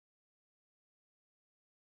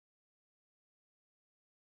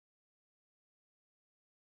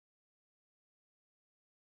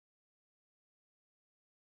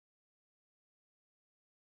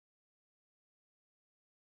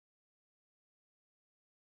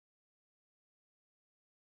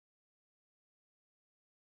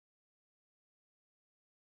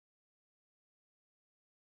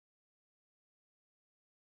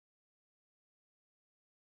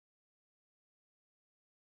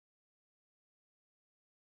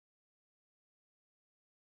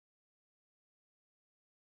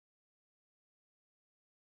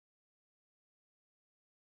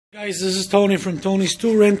Guys, this is Tony from Tony's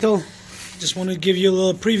Tool Rental. Just want to give you a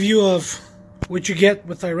little preview of what you get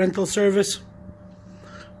with our rental service.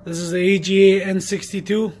 This is the Aga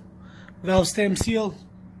N62 valve stem seal.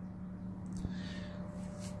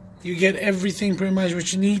 You get everything pretty much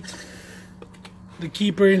what you need. The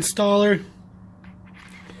keeper installer.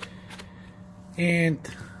 And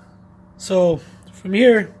so from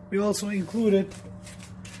here we also included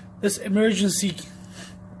this emergency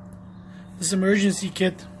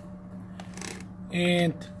kit.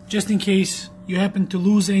 And just in case you happen to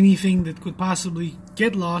lose anything that could possibly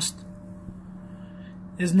get lost,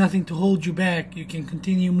 there's nothing to hold you back. You can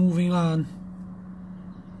continue moving on,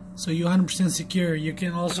 so you're 100% secure.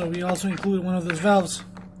 We also include one of those valves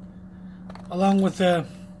along with the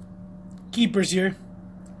keepers here,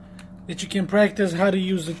 that you can practice how to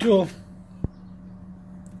use the tool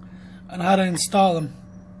and how to install them.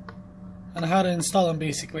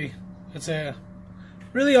 Basically, it's a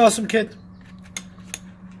really awesome kit.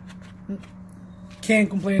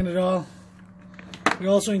 Can't complain at all. We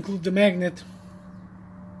also include the magnet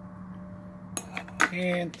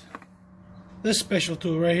and this special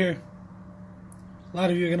tool right here. A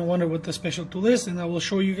lot of you are going to wonder what the special tool is, and I will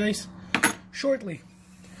show you guys shortly.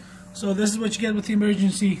 So this is what you get with the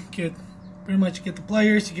emergency kit. Pretty much you get the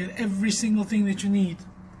pliers, you get every single thing that you need,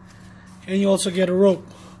 and you also get a rope,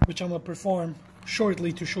 which I'm going to perform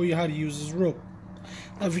shortly to show you how to use this rope.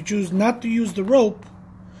 Now if you choose not to use the rope,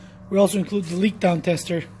 we also include the leak down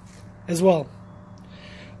tester as well.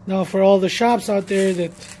 Now for all the shops out there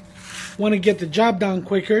that want to get the job done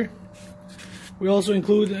quicker, we also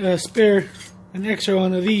include an extra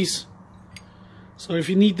one of these. So if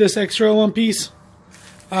you need this extra one piece,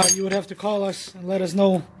 you would have to call us and let us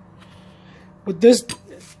know. What this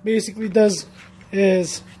basically does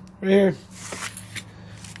is, right here,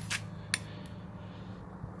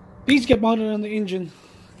 these get mounted on the engine,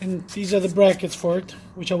 and these are the brackets for it,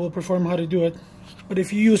 which I will perform how to do it. But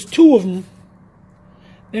if you use two of them,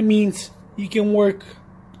 that means you can work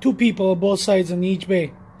two people on both sides on each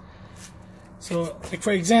bay. So like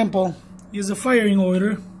for example, here's a firing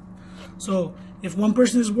order. So if one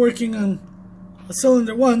person is working on a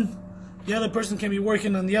cylinder 1, the other person can be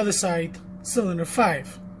working on the other side, cylinder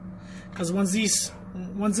 5. Because once this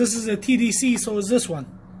is a TDC, so is this one.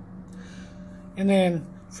 And then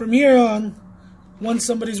from here on, once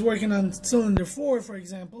somebody's working on cylinder 4, for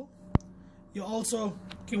example, you also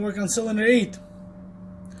can work on cylinder 8.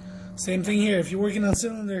 Same thing here. If you're working on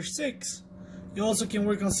cylinder 6, you also can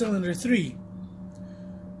work on cylinder 3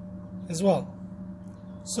 as well.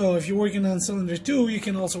 So if you're working on cylinder 2, you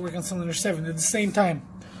can also work on cylinder 7 at the same time.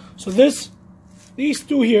 So these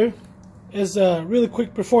two here is a really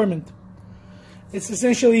quick performance. It's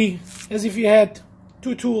essentially as if you had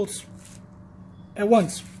two tools at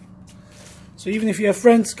once. So even if you have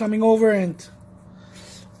friends coming over and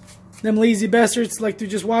them lazy bastards like to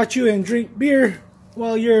just watch you and drink beer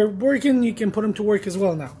while you're working, you can put them to work as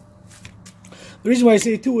well now. The reason why I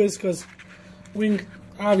say two is because when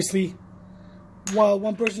obviously while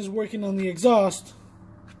one person is working on the exhaust,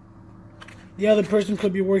 the other person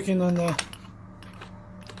could be working on the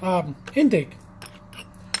intake.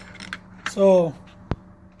 So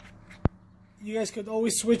you guys could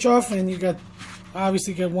always switch off, and you got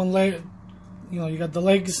obviously get one leg. You got the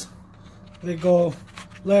legs that go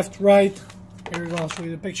left, right. Here we go, I'll show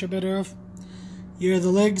you the picture better of. Here are the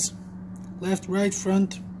legs, left, right,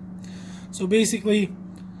 front. So basically,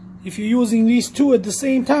 if you're using these two at the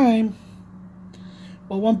same time,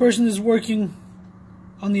 while one person is working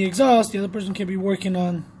on the exhaust, the other person can be working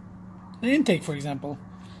on the intake, for example,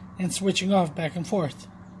 and switching off back and forth,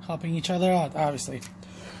 helping each other out, obviously.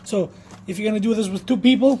 So if you're going to do this with two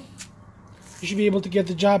people, you should be able to get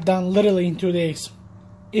the job done literally in 2 days,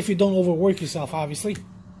 if you don't overwork yourself, obviously.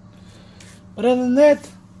 But other than that,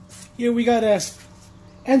 here we got a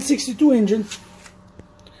N62 engine,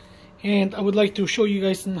 and I would like to show you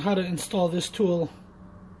guys how to install this tool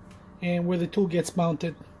and where the tool gets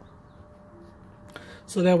mounted,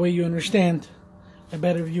 so that way you understand a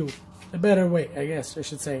better way, I guess I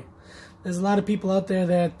should say. There's a lot of people out there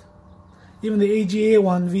that, even the AGA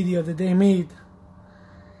one video that they made,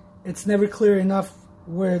 it's never clear enough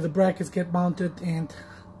where the brackets get mounted and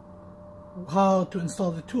how to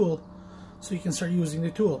install the tool so you can start using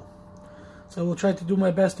the tool. So I will try to do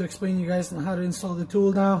my best to explain you guys on how to install the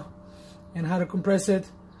tool now, and how to compress it,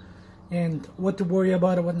 and what to worry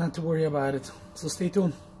about and what not to worry about it. So stay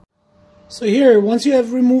tuned. So here, once you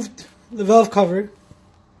have removed the valve cover,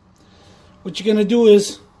 what you're going to do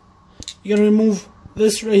is you're going to remove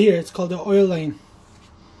this right here. It's called the oil line.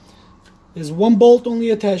 There's one bolt only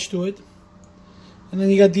attached to it, and then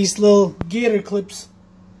you got these little gator clips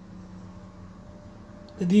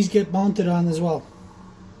that these get mounted on as well.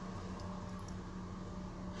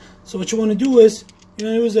 So what you want to do is, you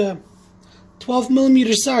know, use a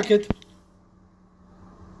 12mm socket.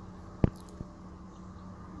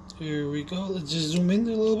 Here we go. Let's just zoom in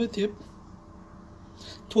a little bit. Yep.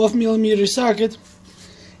 12mm socket,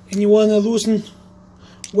 and you want to loosen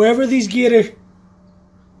wherever these gator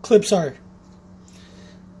clips are.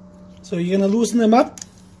 So you're gonna loosen them up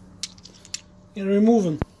and remove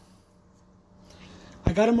them.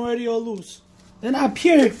 I got them already all loose. Then up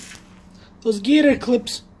here, those gator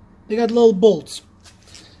clips, they got little bolts,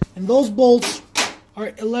 and those bolts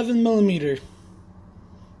are 11mm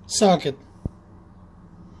socket.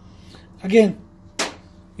 Again,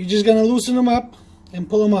 you're just gonna loosen them up and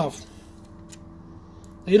pull them off.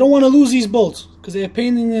 Now, you don't want to lose these bolts because they're a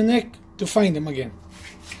pain in the neck to find them again.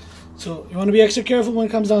 So you want to be extra careful when it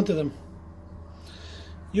comes down to them.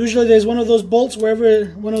 Usually there's one of those bolts wherever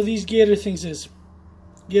one of these gator things is.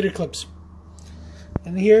 Gator clips.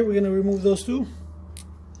 And here we're going to remove those two.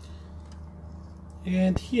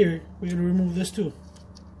 And here we're going to remove this too.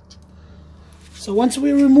 So once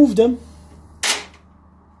we remove them,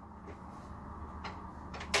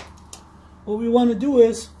 what we want to do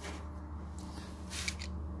is,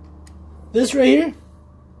 this right here,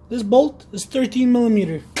 this bolt is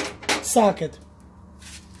 13mm socket.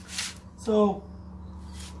 So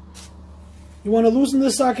you want to loosen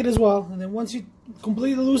this socket as well, and then once you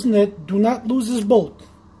completely loosen it, do not lose this bolt.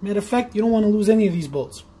 Matter of fact, you don't want to lose any of these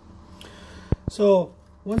bolts. So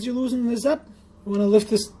once you loosen this up, you want to lift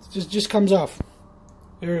this, just comes off.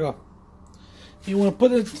 There we go. You want to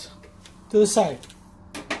put it to the side.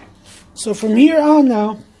 So from here on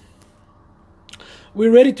now,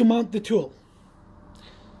 we're ready to mount the tool.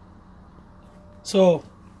 So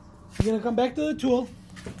you're going to come back to the tool.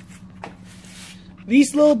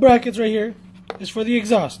 These little brackets right here is for the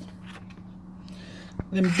exhaust.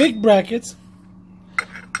 Then big brackets,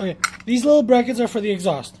 okay, these little brackets are for the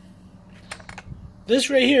exhaust. This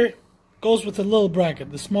right here goes with the little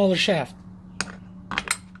bracket, the smaller shaft.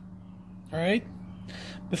 Alright?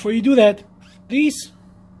 Before you do that, these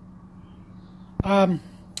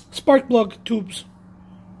spark plug tubes,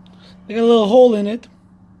 they got a little hole in it,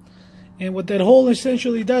 and what that hole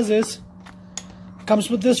essentially does is, it comes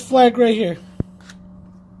with this flag right here,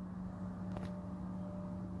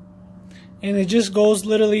 and it just goes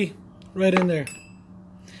literally right in there.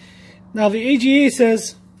 Now the AGA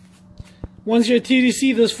says once you're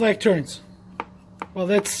TDC, this flag turns. Well,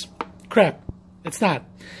 that's crap. It's not.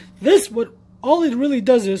 This, what all it really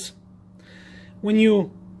does is, when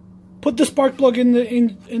you put the spark plug in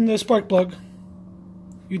the spark plug,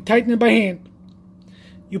 you tighten it by hand.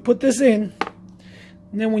 You put this in,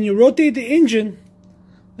 and then when you rotate the engine,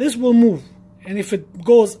 this will move. And if it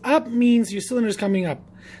goes up, means your cylinder is coming up.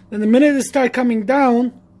 Then the minute it starts coming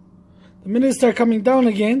down,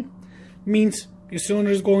 again, means your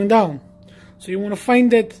cylinder is going down. So you want to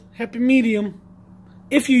find that happy medium.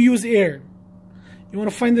 If you use air, you want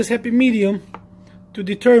to find this happy medium to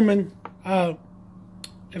determine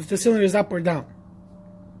if the cylinder is up or down.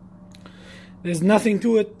 There's nothing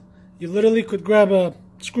to it. You literally could grab a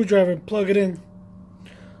screwdriver, plug it in,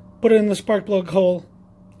 put it in the spark plug hole,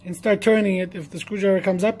 and start turning it. If the screwdriver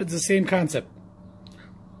comes up, it's the same concept.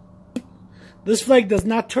 This flag does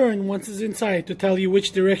not turn once it's inside to tell you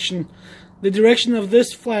which direction. The direction of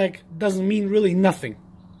this flag doesn't mean really nothing.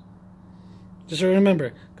 Just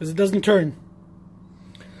remember, because it doesn't turn.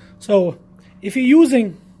 So if you're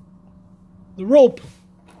using the rope,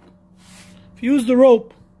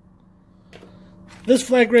 this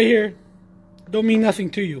flag right here don't mean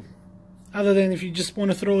nothing to you, other than if you just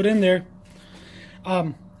want to throw it in there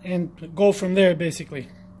and go from there, basically.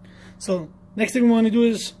 So next thing we want to do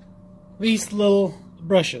is these little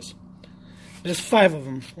brushes. There's 5 of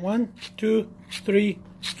them. 1, 2, 3,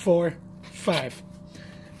 4, 5.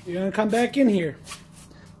 You're gonna come back in here.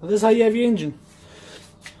 Well, this is how you have your engine.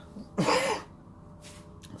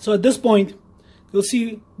 So at this point, you'll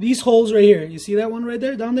see these holes right here. You see that one right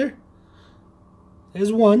there, down there?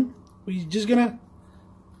 There's one. We're just gonna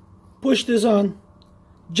push this on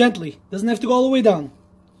gently. Doesn't have to go all the way down.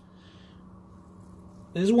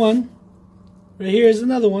 There's one. Right here is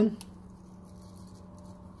another one.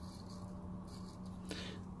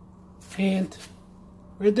 And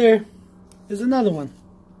right there is another one.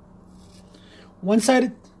 One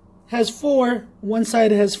side has 4, one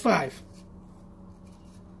side has 5.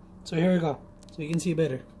 So here we go, so you can see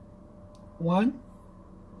better. 1,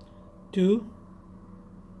 2,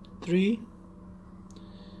 3,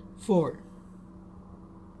 4.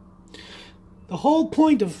 The whole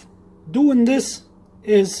point of doing this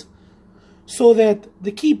is so that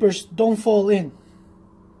the keepers don't fall in.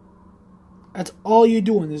 That's all you're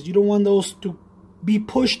doing, is you don't want those to be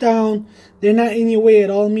pushed down. They're not in your way at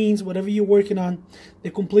all means. Whatever you're working on,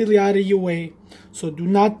 they're completely out of your way. So do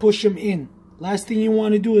not push them in. Last thing you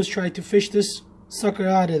want to do is try to fish this sucker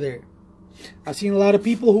out of there. I've seen a lot of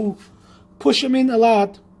people who push them in a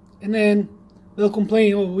lot and then they'll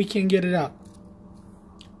complain, oh, we can't get it out.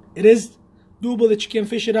 It is doable that you can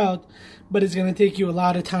fish it out, but it's going to take you a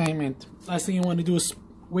lot of time, and last thing you want to do is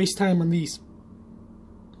waste time on these.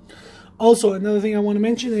 Also, another thing I want to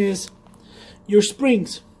mention is your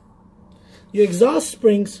springs. Your exhaust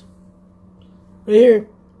springs, right here,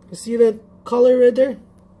 you see that color right there?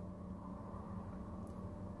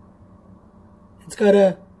 It's got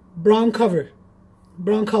a brown color.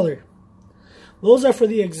 Those are for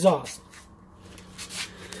the exhaust.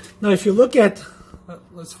 Now if you look at,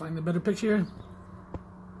 let's find a better picture here.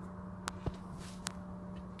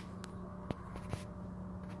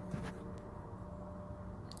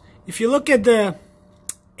 If you look at the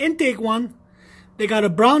intake one, they got a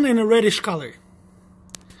brown and a reddish color.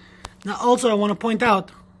 Now also I want to point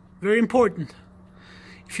out, very important,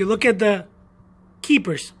 if you look at the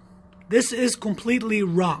keepers, this is completely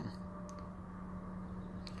wrong.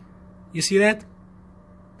 You see that?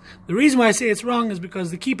 The reason why I say it's wrong is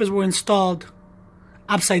because the keepers were installed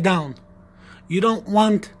upside down. You don't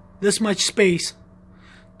want this much space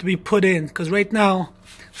to be put in, because right now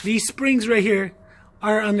these springs right here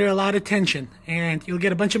are under a lot of tension and you'll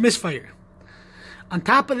get a bunch of misfire. On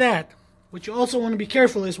top of that, what you also want to be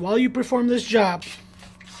careful is, while you perform this job,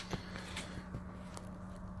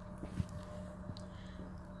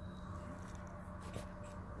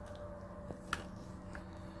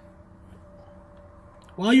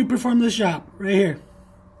 right here,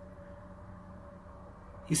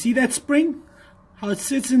 you see that spring? How it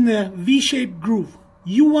sits in the V-shaped groove.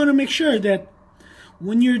 You want to make sure that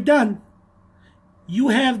when you're done, you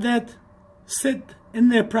have that sit in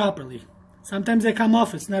there properly. Sometimes they come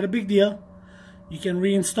off, it's not a big deal. You can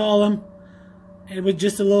reinstall them with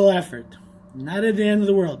just a little effort. Not at the end of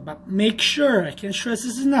the world, but make sure, I can't stress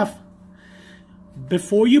this enough,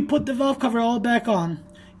 before you put the valve cover all back on,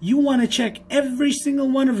 you want to check every single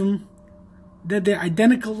one of them that they're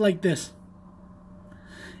identical like this.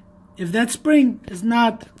 If that spring right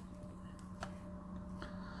there,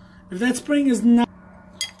 if that spring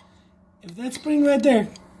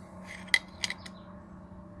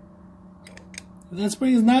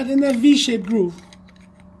is not in that V-shaped groove,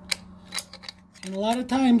 and a lot of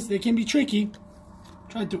times they can be tricky,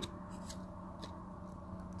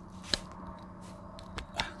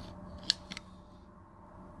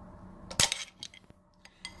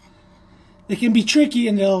 they can be tricky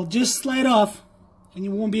and they'll just slide off and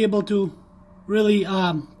you won't be able to really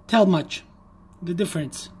tell much the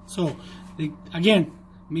difference. So again,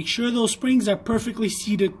 make sure those springs are perfectly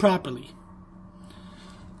seated properly.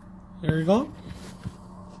 There we go.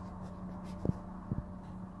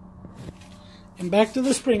 And back to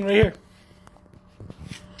the spring right here.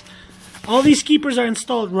 All these keepers are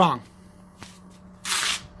installed wrong.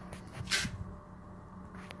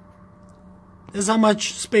 This is how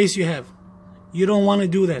much space you have. You don't want to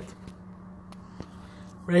do that.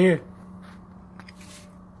 Right here.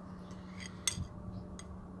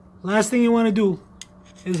 Last thing you want to do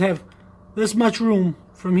is have this much room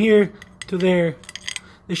from here to there.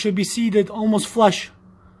 They should be seated almost flush.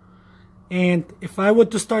 And if I were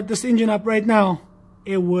to start this engine up right now,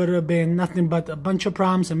 it would have been nothing but a bunch of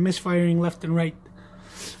problems and misfiring left and right.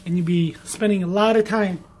 And you'd be spending a lot of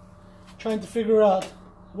time trying to figure out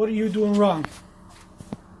what are you doing wrong.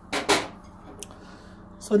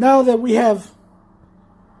 So now that we have,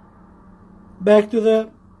 back to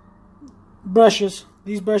the brushes,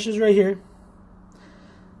 these brushes right here,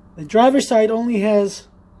 the driver's side only has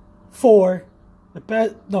 4.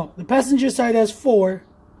 The passenger side has 4,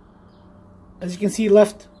 as you can see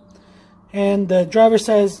left, and the driver's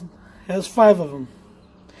side has 5 of them.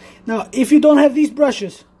 Now if you don't have these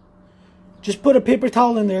brushes, just put a paper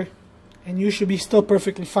towel in there and you should be still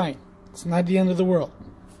perfectly fine. It's not the end of the world.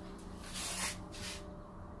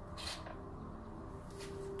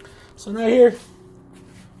 So now here,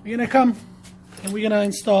 we're going to come and we're going to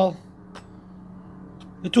install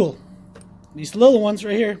the tool. These little ones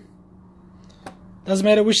right here, doesn't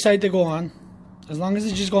matter which side they go on, as long as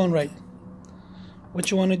it's just going right. What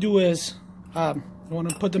you want to do is, you want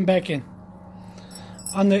to put them back in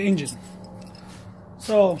on the engine.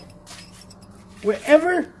 So,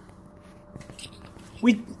 wherever,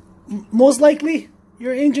 most likely,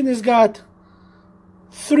 your engine has got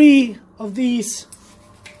 3 of these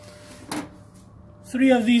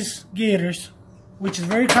gators, which is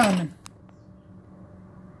very common.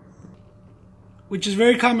 which is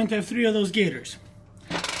very common to have 3 of those gators.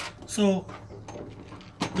 So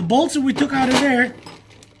the bolts that we took out of there,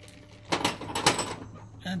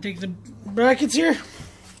 and take the brackets here.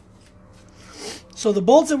 So the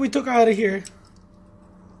bolts that we took out of here,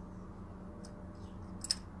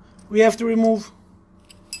 we have to remove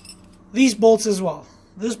these bolts as well.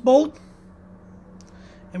 This bolt,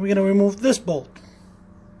 and we're going to remove this bolt.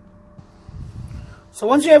 So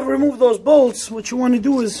once you have removed those bolts, what you want to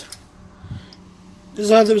do is, this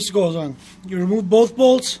is how this goes on. You remove both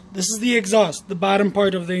bolts. This is the exhaust, the bottom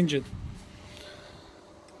part of the engine.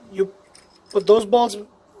 You put those bolts,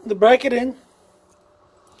 the bracket in.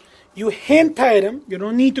 You hand tie them. You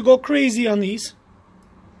don't need to go crazy on these.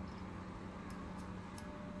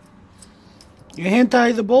 You hand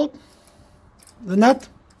tie the bolt, the nut,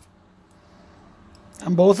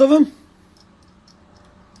 on both of them.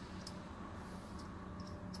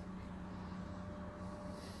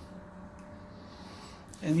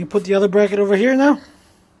 And you put the other bracket over here now.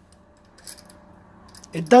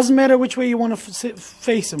 It doesn't matter which way you want to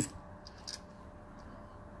face them.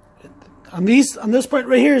 On this part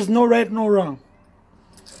right here is no right, no wrong.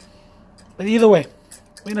 But either way,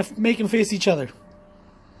 we're going to make them face each other.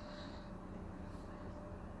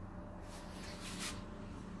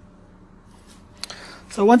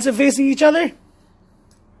 So once they're facing each other, I'm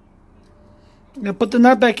going to put the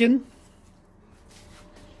nut back in.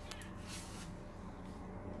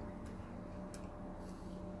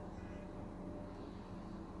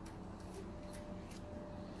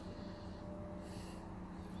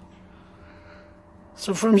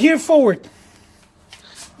 So from here forward,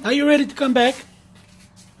 now you're ready to come back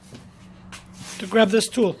to grab this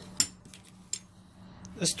tool.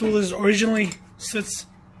 This tool is originally sits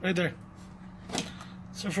right there.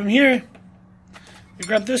 So from here, you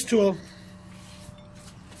grab this tool.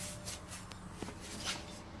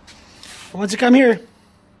 And once you come here,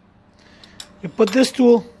 you put this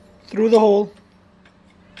tool through the hole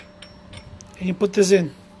and you put this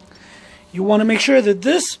in. You want to make sure that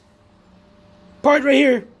this part right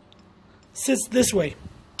here sits this way.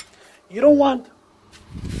 You don't want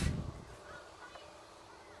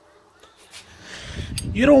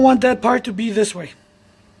that part to be this way.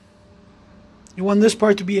 You want this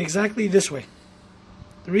part to be exactly this way.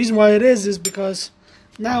 The reason why it is because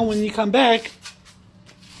now when you come back,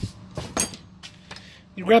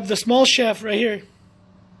 you grab the small shaft right here.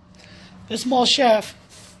 This small shaft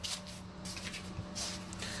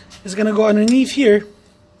is going to go underneath here.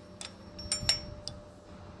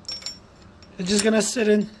 It's just gonna sit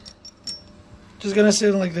in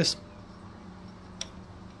like this.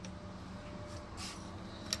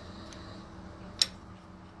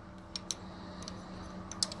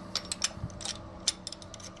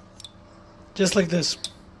 Just like this.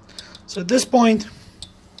 So at this point,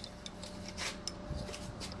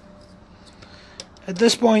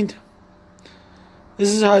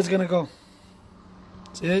 this is how it's gonna go.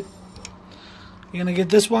 See it? You're gonna get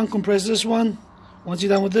this one, compress this one. Once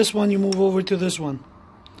you're done with this one, you move over to this one.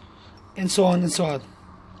 And so on and so on.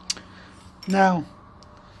 Now,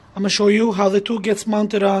 I'm going to show you how the tool gets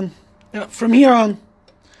mounted on. From here on,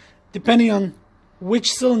 depending on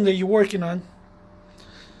which cylinder you're working on.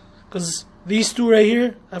 Because these two right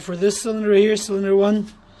here are for this cylinder right here, cylinder 1.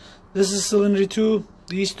 This is cylinder 2.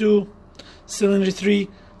 These two, cylinder 3,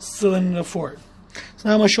 cylinder 4. So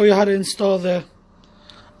now I'm going to show you how to install the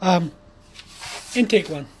intake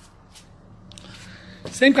one.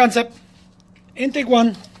 Same concept. Intake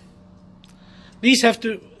 1. These have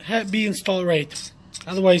to be installed right,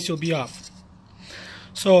 otherwise you'll be off.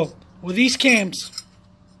 So with these cams,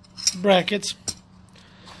 brackets,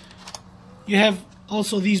 you have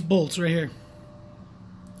also these bolts right here.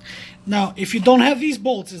 Now if you don't have these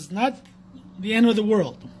bolts, it's not the end of the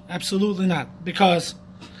world. Absolutely not, because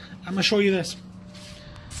I'm gonna show you this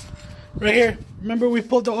right here. Remember we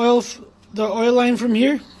pulled the oil line from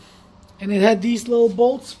here, and it had these little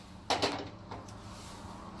bolts.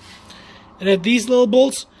 It had these little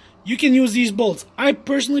bolts. You can use these bolts. I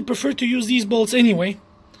personally prefer to use these bolts anyway,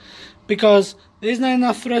 because there's not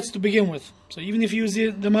enough threads to begin with. So even if you use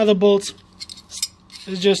them other bolts,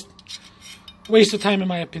 it's just a waste of time in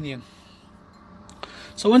my opinion.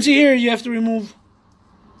 So once you're here, you have to remove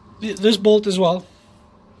this bolt as well.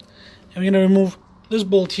 And we're going to remove this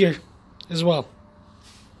bolt here as well.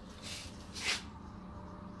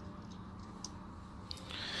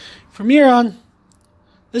 From here on,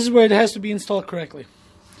 this is where it has to be installed correctly.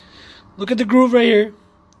 Look at the groove right here.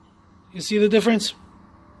 You see the difference?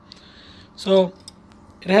 So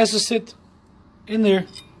it has to sit in there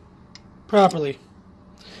properly.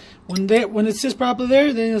 When it sits properly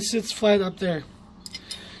there, then it sits flat up there.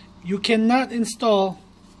 you cannot install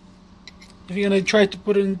if you're going to try to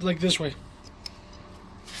put it in like this way.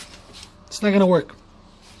 It's not going to work.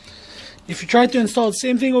 If you try to install the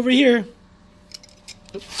same thing over here,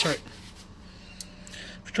 oops, sorry.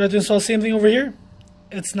 If you try to install the same thing over here,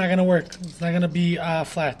 it's not going to work. It's not going to be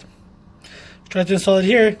flat. If you try to install it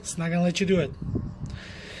here, it's not going to let you do it.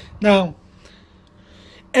 Now,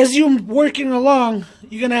 as you're working along,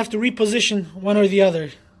 you're going to have to reposition one or the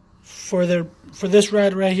other for this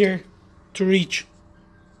rod right here to reach.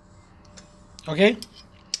 Okay?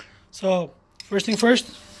 So, first thing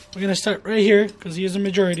first, we're going to start right here because here's the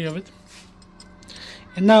majority of it.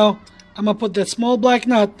 And now, I'm going to put that small black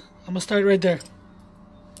nut, I'm going to start right there.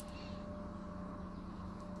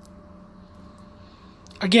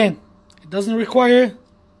 Again, it doesn't require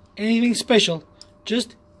anything special.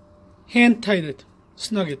 Just hand tight it,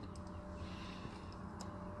 snug it.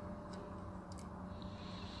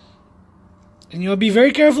 And you'll be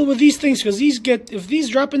very careful with these things because if these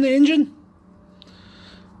drop in the engine,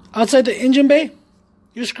 outside the engine bay,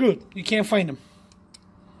 you're screwed. You can't find them.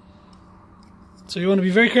 So you want to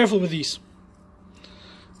be very careful with these.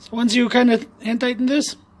 So once you kind of hand tighten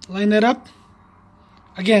this, line that up.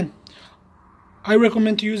 Again, I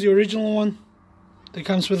recommend to use the original one that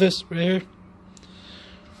comes with this right here.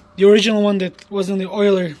 The original one that was in the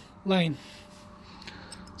oiler line.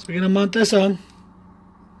 So we're going to mount this on.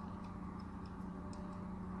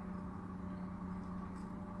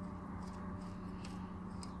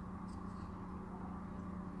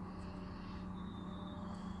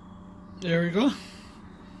 There we go.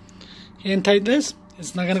 Hand tight this.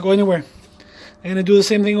 It's not going to go anywhere. I'm going to do the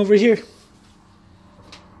same thing over here.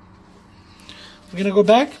 We're going to go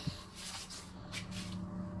back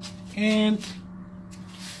and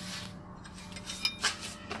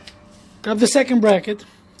grab the second bracket.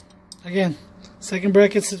 Again, second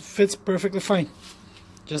bracket fits perfectly fine.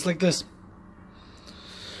 Just like this.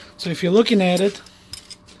 So if you're looking at it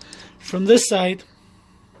from this side,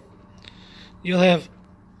 you'll have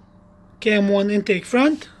cam 1 intake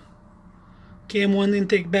front, cam 1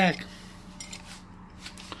 intake back.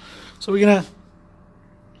 So we're gonna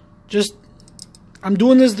just, I'm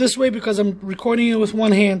doing this way because I'm recording it with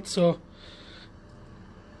one hand, so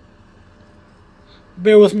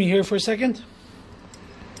bear with me here for a second.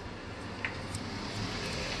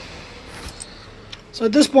 So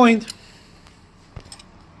at this point,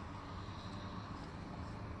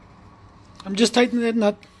 I'm just tightening that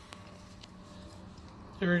nut.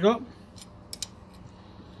 There we go.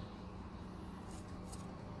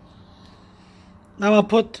 Now I'll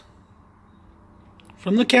put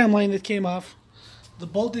from the cam line that came off, the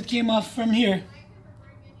bolt that came off from here,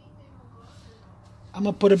 I'm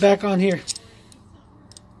going to put it back on here.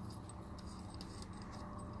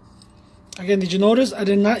 Again, did you notice I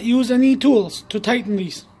did not use any tools to tighten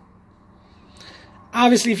these?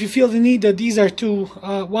 Obviously, if you feel the need that these are too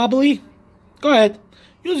wobbly, go ahead.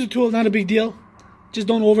 Use a tool, not a big deal. Just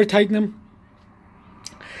don't over tighten them.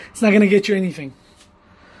 It's not going to get you anything.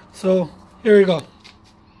 So, here we go.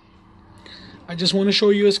 I just want to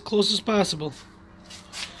show you as close as possible.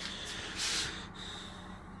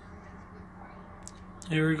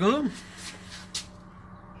 Here we go.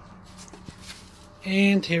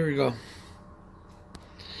 And here we go.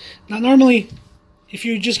 Now normally, if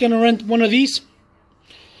you're just going to rent one of these,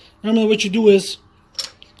 normally what you do is,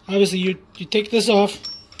 obviously you take this off,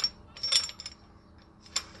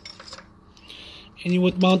 and you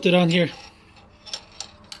would mount it on here.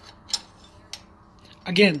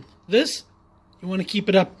 Again, this, you want to keep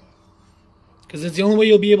it up, because it's the only way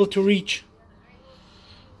you'll be able to reach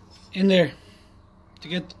in there to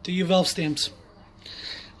get to your valve stamps.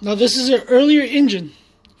 Now this is an earlier engine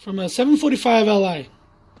from a 745 Li.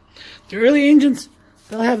 The early engines,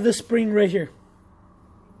 they'll have this spring right here.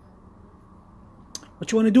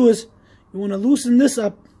 What you want to do is, you want to loosen this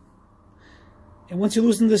up, and once you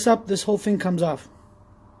loosen this up, this whole thing comes off.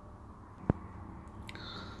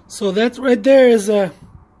 So that right there is a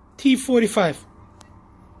T45.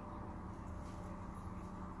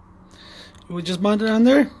 You would just mount it on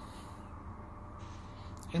there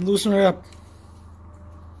and loosen her up.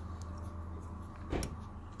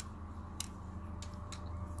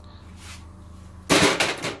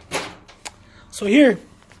 So here,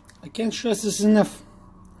 I can't stress this enough.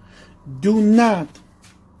 Do not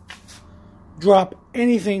drop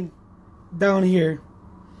anything down here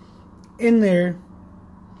in there.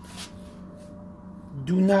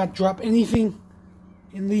 Do not drop anything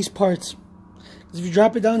in these parts, because if you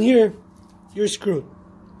drop it down here, you're screwed.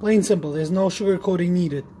 Plain simple. There's no sugar coating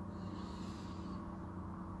needed.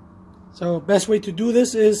 So best way to do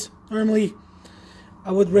this is, normally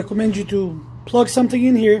I would recommend you to plug something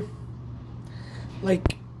in here,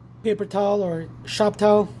 like paper towel or shop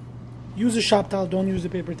towel. Use a shop towel, don't use a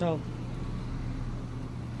paper towel.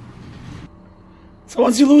 So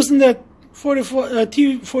once you loosen that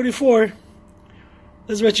T44,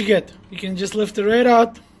 this is what you get. You can just lift it right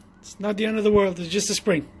out. It's not the end of the world, it's just a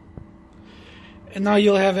spring. And now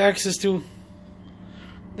you'll have access to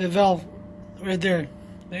the valve right there,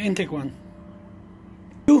 the intake one.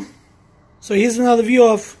 So here's another view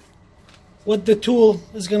of what the tool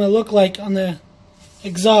is going to look like on the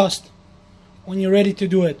exhaust when you're ready to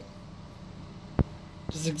do it.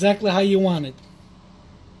 Just exactly how you want it.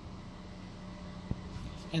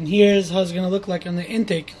 And here's how it's going to look like on the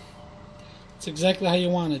intake. It's exactly how you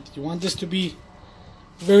want it. You want this to be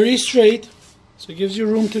very straight, so it gives you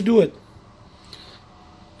room to do it.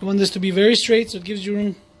 You want this to be very straight, so it gives you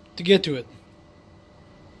room to get to it.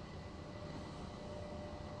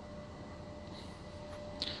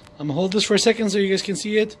 I'm going to hold this for a second so you guys can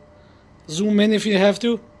see it. Zoom in if you have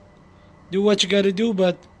to. Do what you got to do,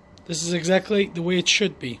 but this is exactly the way it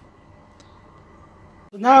should be.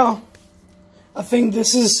 So now, I think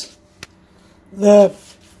this is the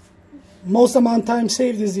most amount of time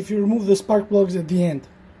saved is if you remove the spark plugs at the end.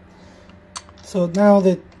 So now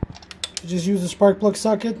that you just use the spark plug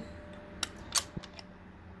socket,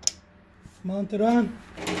 mount it on.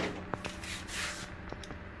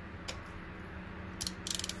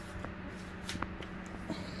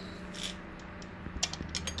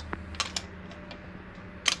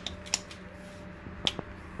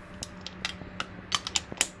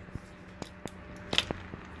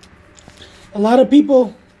 A lot of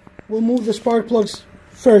people will move the spark plugs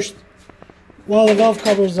first while the valve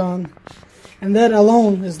cover is on, and that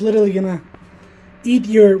alone is literally gonna eat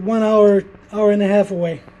your 1 hour, hour and a half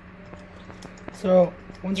away. So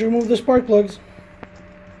once you remove the spark plugs,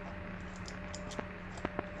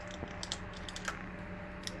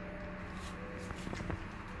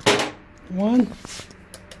 one,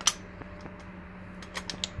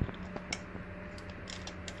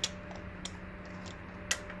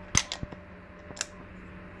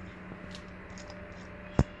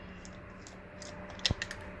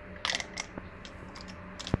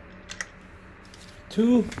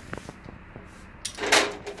 two,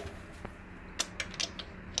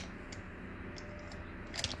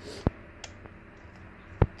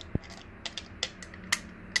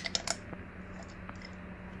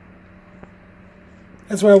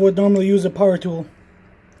 that's why I would normally use a power tool,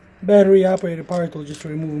 battery operated power tool, just to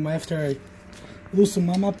remove them after I loosen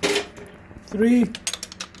them up. 3,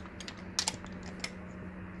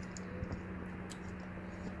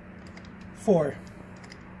 4.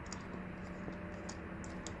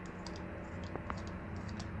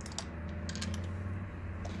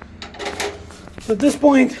 So at this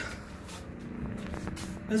point,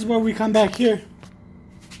 this is where we come back here,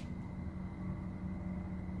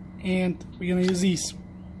 and we're going to use these.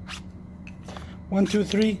 1, 2,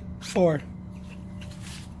 3, 4.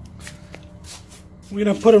 We're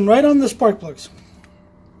going to put them right on the spark plugs.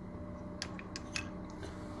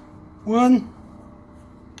 1,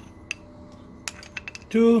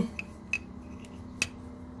 2,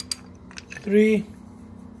 3,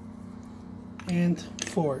 and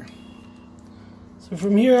 4. So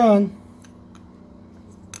from here on,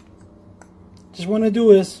 just want to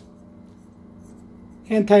do is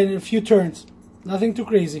hand tighten it a few turns, nothing too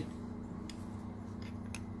crazy.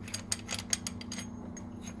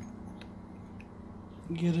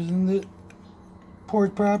 Get it in the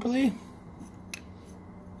port properly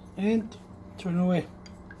and turn away.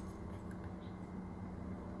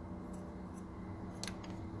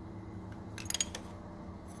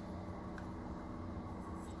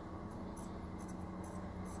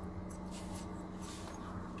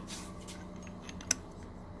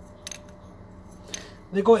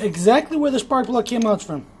 They go exactly where the spark plug came out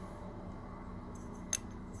from.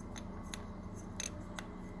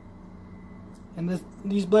 And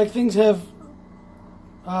these black things have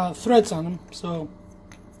threads on them, so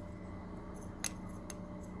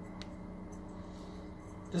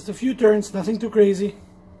just a few turns, nothing too crazy.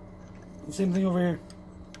 And same thing over here.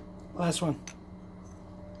 Last one.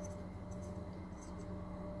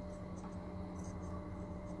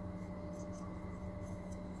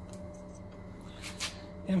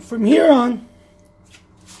 And from here on,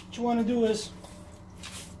 what you want to do is,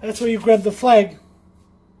 that's where you grab the flag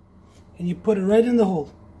and you put it right in the hole.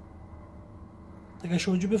 Like I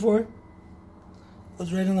showed you before, it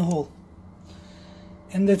was right in the hole.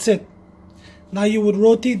 And that's it. Now you would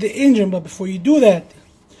rotate the engine, but before you do that,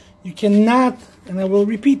 you cannot, and I will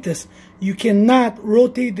repeat this, you cannot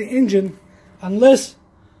rotate the engine unless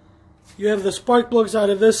you have the spark plugs out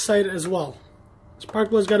of this side as well. spark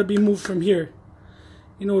plug's got to be moved from here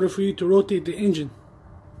in order for you to rotate the engine.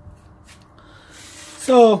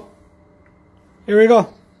 So here we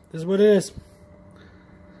go. This is what it is.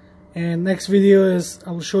 And next video is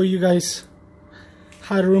I will show you guys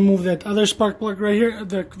how to remove that other spark plug right here,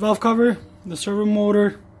 the valve cover, the servo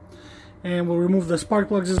motor, and we'll remove the spark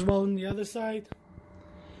plugs as well on the other side.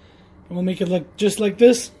 And we'll make it look just like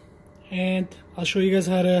this, and I'll show you guys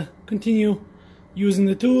how to continue using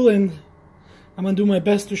the tool, and I'm gonna do my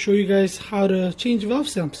best to show you guys how to change valve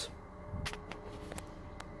stumps.